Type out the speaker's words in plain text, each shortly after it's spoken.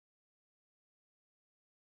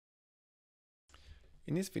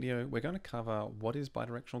In this video, we're going to cover what is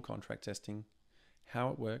bidirectional contract testing, how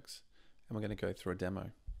it works, and we're going to go through a demo.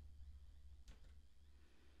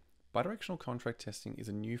 Bidirectional contract testing is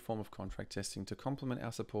a new form of contract testing to complement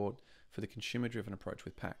our support for the consumer-driven approach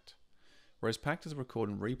with Pact. Whereas Pact is a record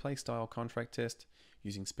and replay style contract test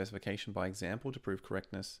using specification by example to prove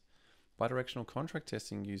correctness, bidirectional contract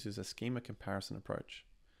testing uses a schema comparison approach.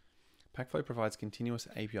 Pactflow provides continuous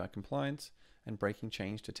API compliance and breaking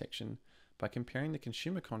change detection by comparing the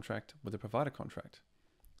consumer contract with a provider contract,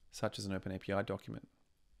 such as an open API document.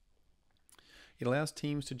 It allows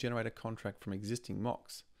teams to generate a contract from existing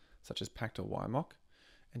mocks, such as Pact or YMock,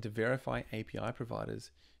 and to verify API providers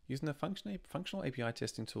using the functional API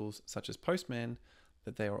testing tools such as Postman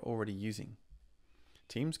that they are already using.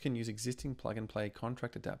 Teams can use existing plug-and-play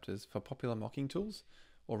contract adapters for popular mocking tools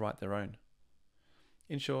or write their own.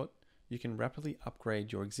 In short, you can rapidly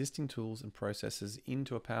upgrade your existing tools and processes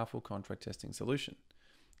into a powerful contract testing solution,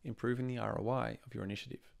 improving the ROI of your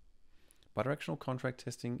initiative. Bidirectional contract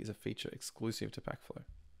testing is a feature exclusive to Pactflow.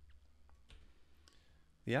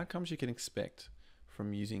 The outcomes you can expect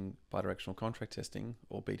from using bidirectional contract testing,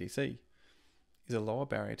 or BDC, is a lower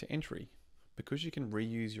barrier to entry. Because you can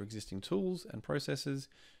reuse your existing tools and processes,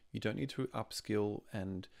 you don't need to upskill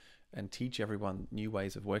and teach everyone new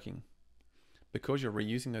ways of working. Because you're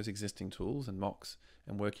reusing those existing tools and mocks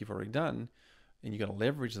and work you've already done, and you're going to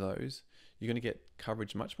leverage those, you're going to get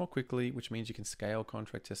coverage much more quickly, which means you can scale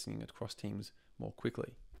contract testing across teams more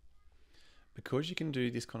quickly. Because you can do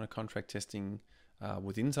this kind of contract testing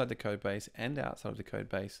with inside the code base and outside of the code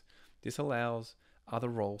base, this allows other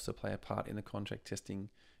roles to play a part in the contract testing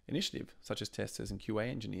initiative, such as testers and QA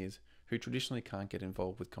engineers who traditionally can't get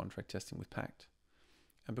involved with contract testing with Pact.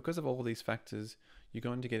 And because of all these factors, you're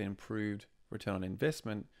going to get improved return on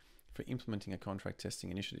investment for implementing a contract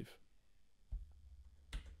testing initiative.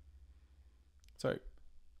 So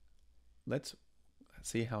let's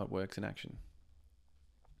see how it works in action.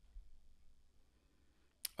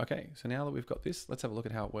 Okay, so now that we've got this, let's have a look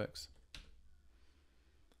at how it works.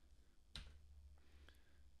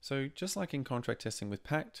 So just like in contract testing with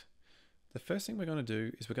Pact, the first thing we're going to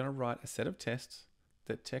do is we're going to write a set of tests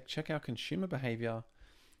that check our consumer behavior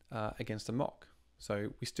against a mock.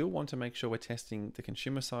 So we still want to make sure we're testing the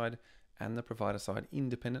consumer side and the provider side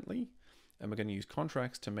independently, and we're going to use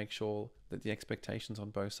contracts to make sure that the expectations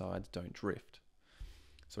on both sides don't drift.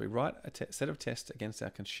 So we write a set of tests against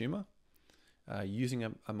our consumer using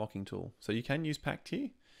a mocking tool. So you can use Pact here,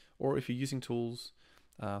 or if you're using tools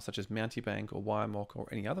such as Mountebank or YMock or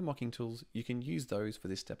any other mocking tools, you can use those for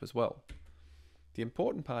this step as well. The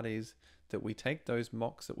important part is that we take those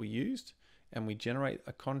mocks that we used and we generate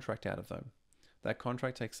a contract out of them. That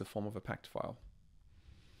contract takes the form of a Pact file.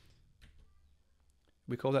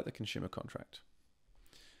 We call that the consumer contract.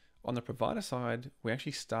 On the provider side, we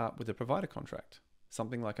actually start with the provider contract,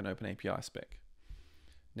 something like an open API spec.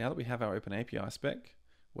 Now that we have our open API spec,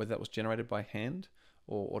 whether that was generated by hand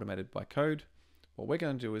or automated by code, what we're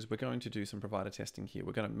going to do is we're going to do some provider testing here.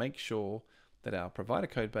 We're going to make sure that our provider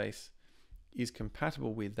code base is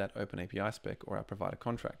compatible with that open API spec or our provider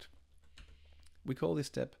contract. We call this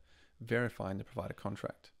step verifying the provider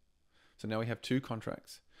contract. So now we have two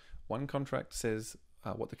contracts. One contract says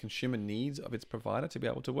what the consumer needs of its provider to be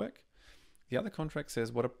able to work. The other contract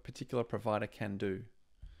says what a particular provider can do.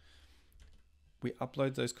 We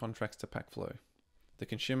upload those contracts to Pactflow. The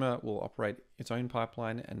consumer will operate its own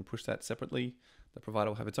pipeline and push that separately. The provider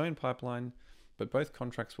will have its own pipeline, but both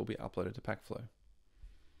contracts will be uploaded to Pactflow.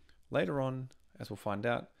 Later on, as we'll find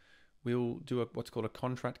out, we'll do what's called a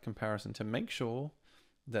contract comparison to make sure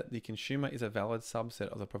that the consumer is a valid subset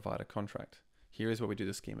of the provider contract. Here is where we do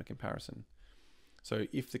the schema comparison. So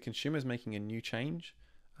if the consumer is making a new change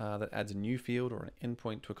that adds a new field or an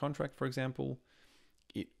endpoint to a contract, for example,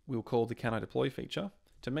 we'll call the Can I Deploy feature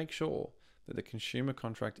to make sure that the consumer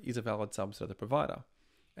contract is a valid subset of the provider,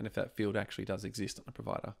 and if that field actually does exist on the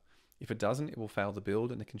provider. If it doesn't, it will fail the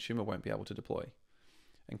build and the consumer won't be able to deploy.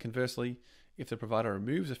 And conversely, if the provider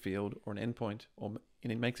removes a field or an endpoint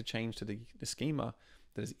and it makes a change to the schema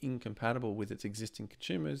that is incompatible with its existing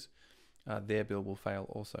consumers, their build will fail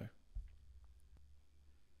also.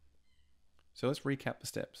 So let's recap the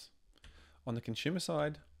steps. On the consumer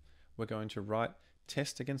side, we're going to write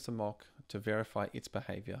test against the mock to verify its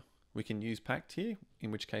behavior. We can use Pact here,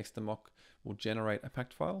 in which case the mock will generate a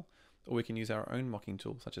Pact file, or we can use our own mocking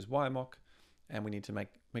tool such as YMock, and we need to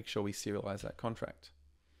make sure we serialize that contract.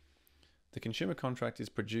 The consumer contract is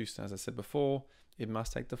produced, as I said before, it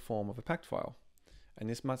must take the form of a Pact file, and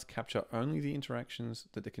this must capture only the interactions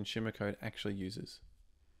that the consumer code actually uses.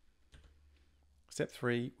 Step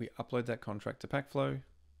 3, we upload that contract to Pactflow.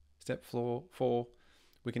 Step 4,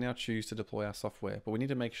 we can now choose to deploy our software, but we need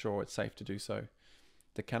to make sure it's safe to do so.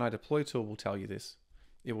 The Can I Deploy tool will tell you this.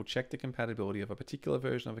 It will check the compatibility of a particular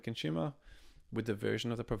version of a consumer with the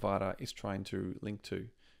version of the provider is trying to link to.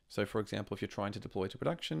 So for example, if you're trying to deploy to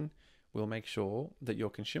production, we'll make sure that your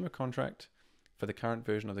consumer contract for the current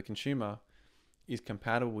version of the consumer is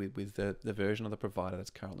compatible with the version of the provider that's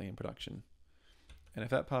currently in production. And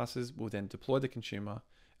if that passes, we'll then deploy the consumer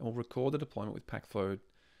and we'll record the deployment with Pactflow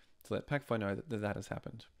to let Pactflow know that has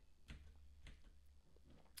happened.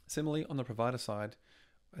 Similarly, on the provider side,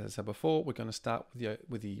 as I said before, we're going to start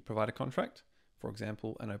with the provider contract, for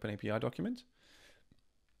example, an OpenAPI document.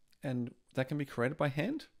 And that can be created by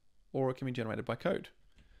hand or it can be generated by code.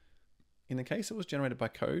 In the case it was generated by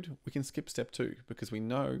code, we can skip step 2 because we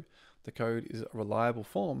know the code is a reliable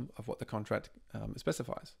form of what the contract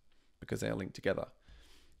specifies because they are linked together.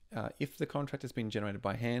 If the contract has been generated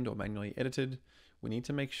by hand or manually edited, we need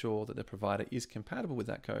to make sure that the provider is compatible with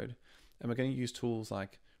that code. And we're going to use tools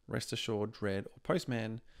like Rest Assured, Dread, or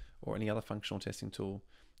Postman, or any other functional testing tool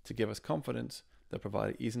to give us confidence the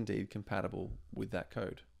provider is indeed compatible with that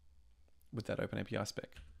code, with that OpenAPI spec.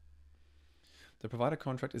 The provider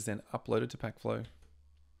contract is then uploaded to Pactflow.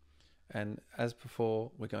 And as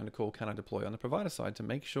before, we're going to call Can I Deploy on the provider side to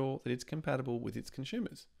make sure that it's compatible with its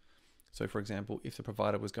consumers. So for example, if the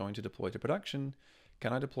provider was going to deploy to production,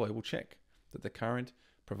 Can I Deploy will check that the current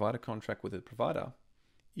provider contract with the provider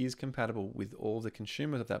is compatible with all the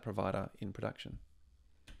consumers of that provider in production.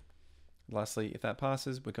 Lastly, if that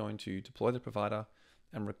passes, we're going to deploy the provider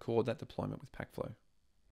and record that deployment with Pactflow.